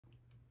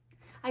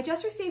I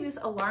just received this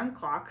alarm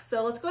clock,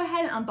 so let's go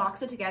ahead and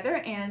unbox it together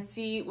and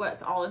see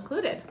what's all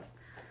included.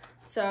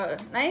 So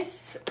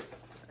nice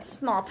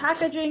small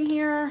packaging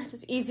here,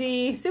 just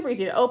easy, super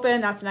easy to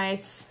open. That's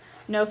nice,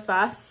 no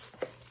fuss.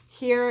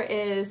 Here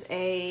is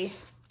a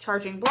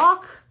charging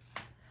block,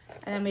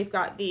 and then we've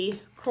got the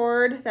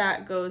cord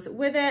that goes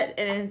with it.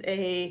 It is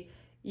a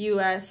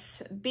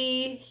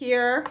USB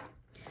here,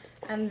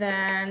 and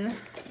then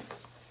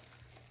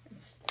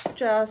it's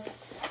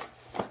just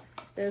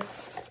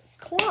this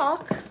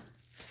clock,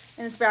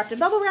 and it's wrapped in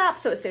bubble wrap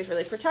so it stays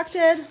really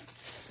protected.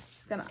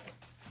 Just gonna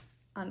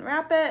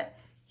unwrap it.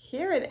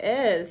 Here it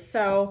is.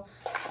 So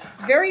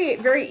very,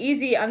 very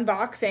easy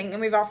unboxing, and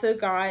we've also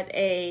got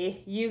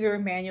a user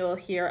manual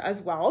here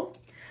as well.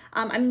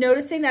 I'm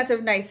noticing that's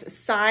a nice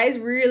size,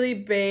 really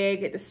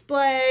big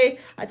display,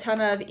 a ton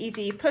of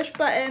easy push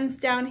buttons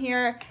down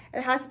here.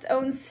 It has its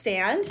own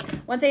stand.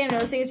 One thing I'm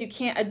noticing is you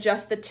can't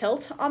adjust the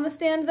tilt on the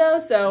stand though,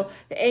 so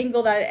the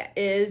angle that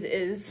it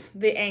is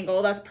the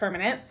angle, that's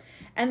permanent.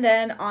 And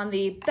then on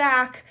the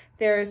back,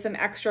 there's some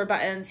extra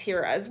buttons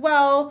here as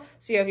well.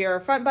 So you have your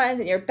front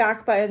buttons and your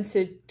back buttons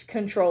to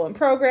control and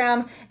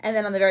program. And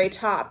then on the very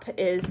top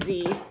is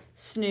the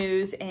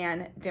snooze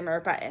and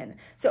dimmer button.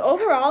 So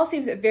overall,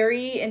 seems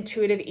very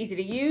intuitive, easy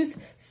to use,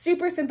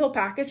 super simple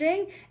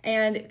packaging,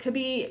 and could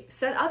be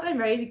set up and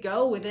ready to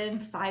go within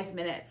 5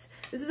 minutes.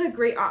 This is a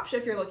great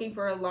option if you're looking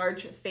for a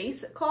large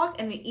face clock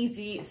and an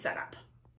easy setup.